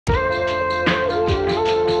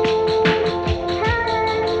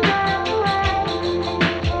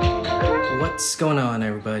What's going on,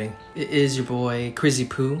 everybody? It is your boy Crizzy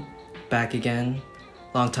Poo, back again.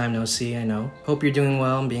 Long time no see, I know. Hope you're doing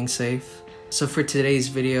well and being safe. So for today's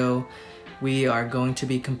video, we are going to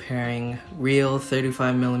be comparing real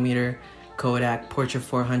 35mm Kodak Portra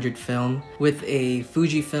 400 film with a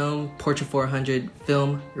Fujifilm Portra 400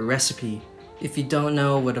 film recipe. If you don't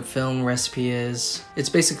know what a film recipe is, it's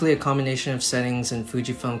basically a combination of settings in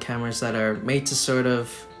Fujifilm cameras that are made to sort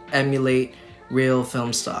of emulate real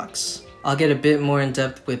film stocks. I'll get a bit more in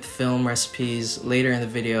depth with film recipes later in the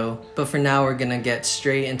video, but for now we're gonna get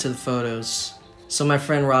straight into the photos. So my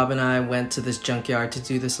friend Rob and I went to this junkyard to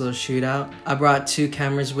do this little shootout. I brought two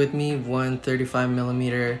cameras with me, one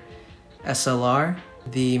 35mm SLR,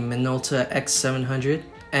 the Minolta X-700,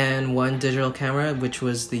 and one digital camera, which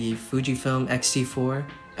was the Fujifilm X-T4.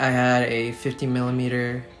 I had a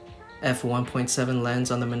 50mm f1.7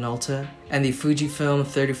 lens on the Minolta, and the Fujifilm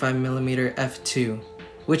 35mm f2,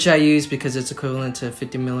 which I use because it's equivalent to a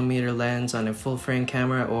 50mm lens on a full frame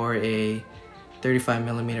camera or a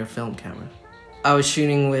 35mm film camera. I was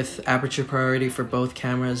shooting with aperture priority for both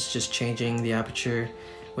cameras, just changing the aperture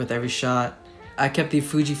with every shot. I kept the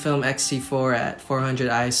Fujifilm X-T4 at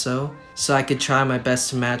 400 ISO so I could try my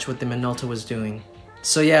best to match what the Minolta was doing.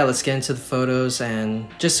 So yeah, let's get into the photos, and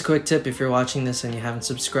just a quick tip, if you're watching this and you haven't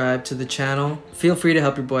subscribed to the channel, feel free to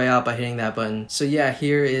help your boy out by hitting that button. So yeah,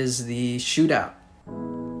 here is the shootout.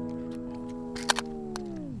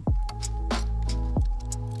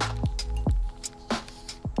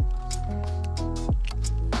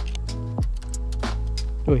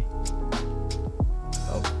 Wait.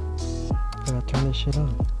 Oh. I gotta turn this shit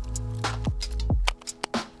on.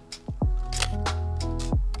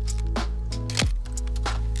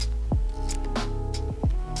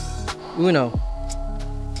 Uno.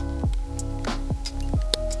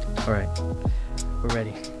 Alright, we're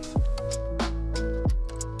ready. You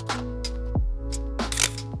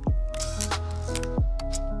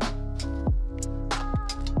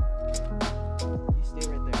stay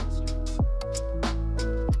right there, mister.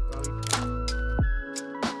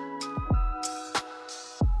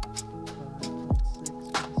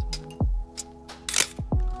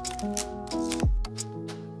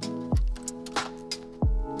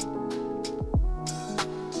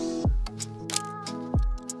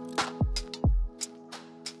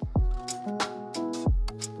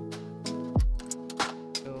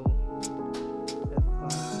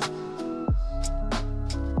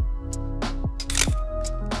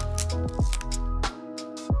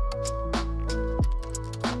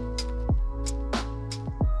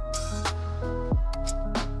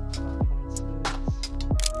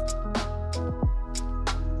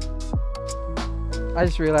 I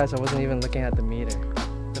just realized I wasn't even looking at the meter.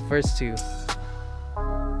 The first two.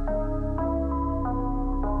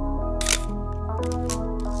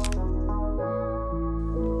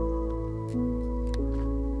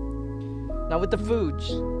 Now with the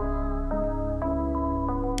Fuji.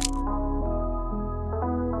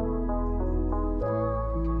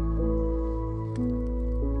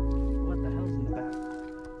 What the hell's in the back?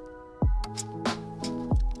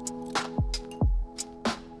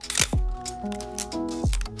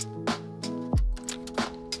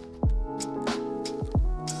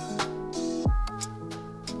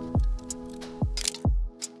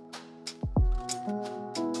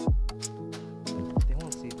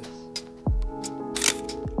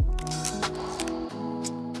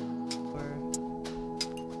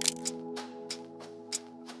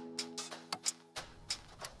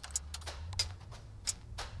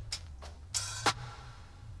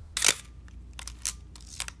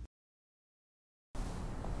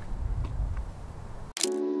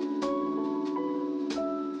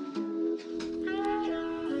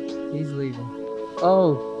 He's leaving.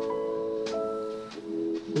 Oh!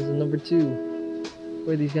 There's a number two.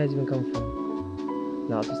 Where these guys even come from?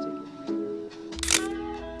 No, I'll just take it.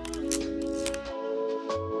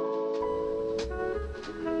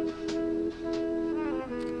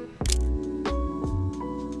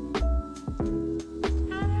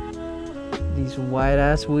 These white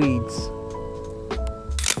ass weeds.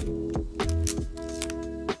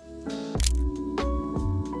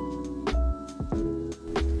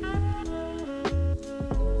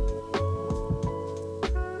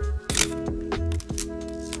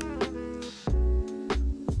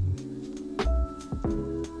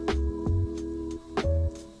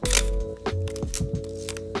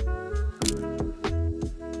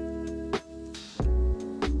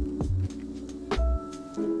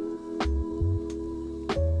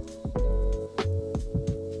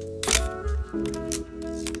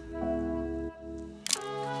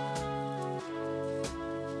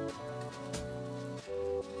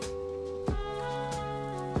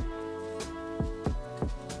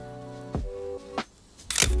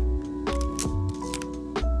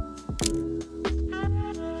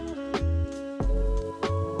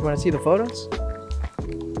 You want to see the photos?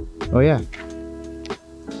 Oh yeah.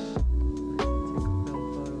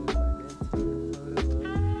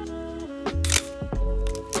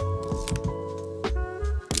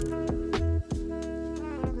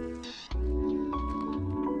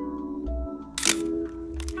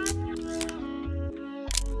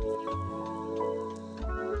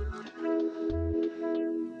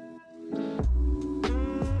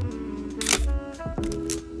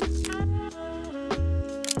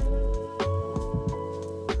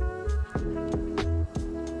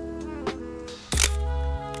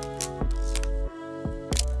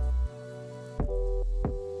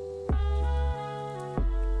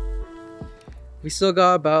 We still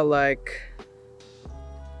got about like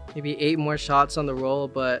maybe 8 more shots on the roll,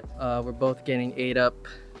 but we're both getting ate up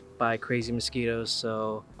by crazy mosquitoes,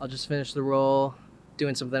 so I'll just finish the roll,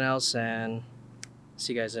 doing something else, and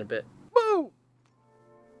see you guys in a bit. Boom!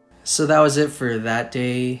 So that was it for that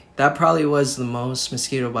day. That probably was the most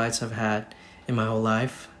mosquito bites I've had in my whole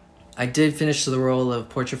life. I did finish the roll of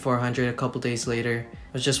Portra 400 a couple days later.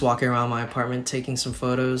 I was just walking around my apartment taking some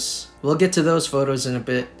photos. We'll get to those photos in a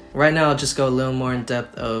bit. Right now I'll just go a little more in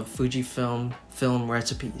depth of Fujifilm film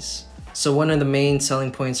recipes. So one of the main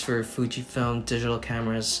selling points for Fujifilm digital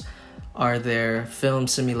cameras are their film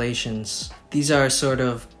simulations. These are sort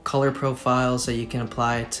of color profiles that you can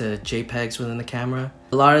apply to JPEGs within the camera.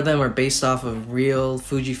 A lot of them are based off of real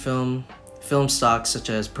Fujifilm film stocks such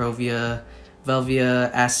as Provia,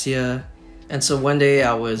 Velvia, Astia. And so one day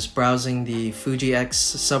I was browsing the Fuji X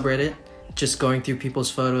subreddit, just going through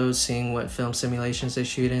people's photos, seeing what film simulations they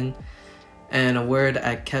shoot in. And a word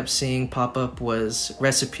I kept seeing pop up was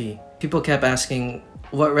recipe. People kept asking,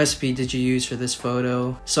 what recipe did you use for this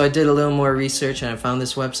photo? So I did a little more research and I found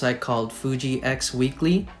this website called Fuji X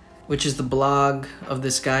Weekly, which is the blog of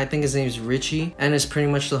this guy. I think his name is Richie, and it's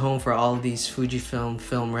pretty much the home for all of these Fujifilm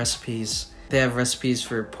film recipes. They have recipes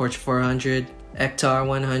for Portra 400, Ektar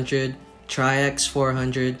 100, Tri-X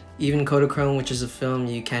 400, even Kodachrome, which is a film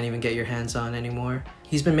you can't even get your hands on anymore.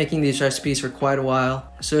 He's been making these recipes for quite a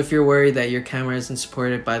while, so if you're worried that your camera isn't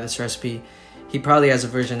supported by this recipe, he probably has a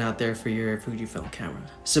version out there for your Fujifilm camera.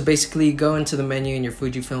 So basically, you go into the menu in your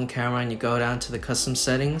Fujifilm camera and you go down to the custom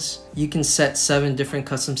settings. You can set 7 different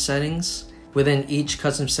custom settings. Within each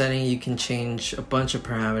custom setting, you can change a bunch of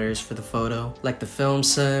parameters for the photo, like the film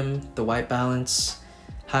sim, the white balance,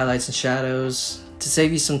 highlights and shadows. To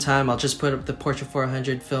save you some time, I'll just put up the Portra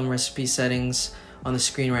 400 film recipe settings on the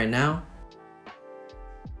screen right now.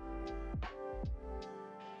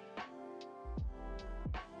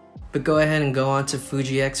 But go ahead and go on to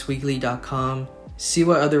FujiXweekly.com, see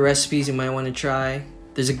what other recipes you might want to try.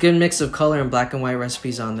 There's a good mix of color and black and white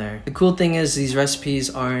recipes on there. The cool thing is these recipes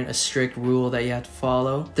aren't a strict rule that you have to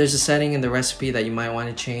follow. There's a setting in the recipe that you might want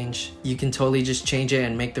to change. You can totally just change it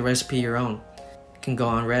and make the recipe your own. You can go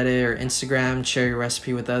on Reddit or Instagram, share your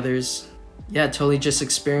recipe with others. Yeah, totally just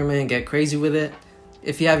experiment and get crazy with it.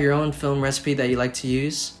 If you have your own film recipe that you like to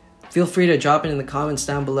use, feel free to drop it in the comments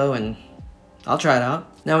down below and I'll try it out.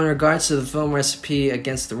 Now in regards to the film recipe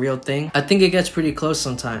against the real thing, I think it gets pretty close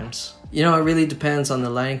sometimes. You know, it really depends on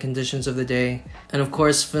the lighting conditions of the day. And of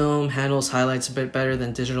course, film handles highlights a bit better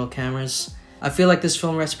than digital cameras. I feel like this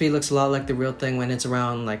film recipe looks a lot like the real thing when it's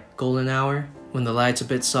around like golden hour, when the light's a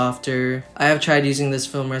bit softer. I have tried using this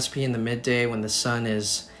film recipe in the midday when the sun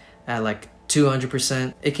is at like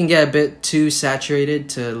 200%. It can get a bit too saturated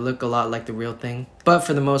to look a lot like the real thing. But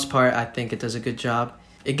for the most part, I think it does a good job.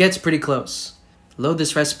 It gets pretty close. Load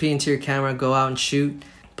this recipe into your camera, go out and shoot,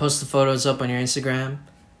 post the photos up on your Instagram,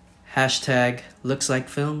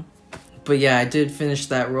 #LooksLikeFilm. But yeah, I did finish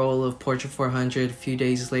that roll of Portra 400 a few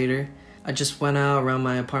days later. I just went out around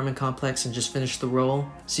my apartment complex and just finished the roll.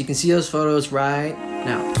 So you can see those photos right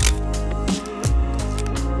now.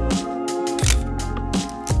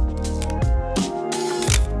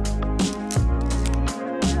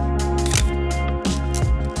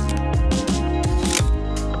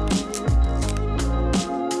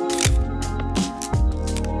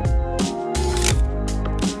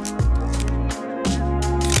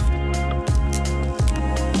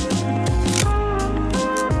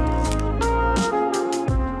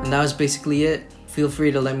 And that was basically it. Feel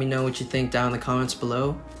free to let me know what you think down in the comments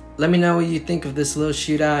below. Let me know what you think of this little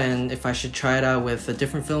shootout and if I should try it out with a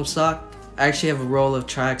different film stock. I actually have a roll of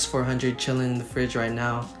Tri-X 400 chilling in the fridge right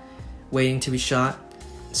now, waiting to be shot.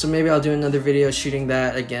 So maybe I'll do another video shooting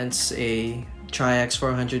that against a Tri-X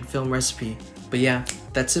 400 film recipe. But yeah,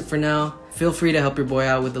 that's it for now. Feel free to help your boy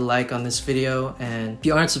out with a like on this video, and if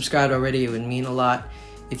you aren't subscribed already, it would mean a lot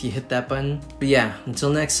if you hit that button. But yeah, until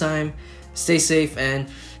next time, stay safe and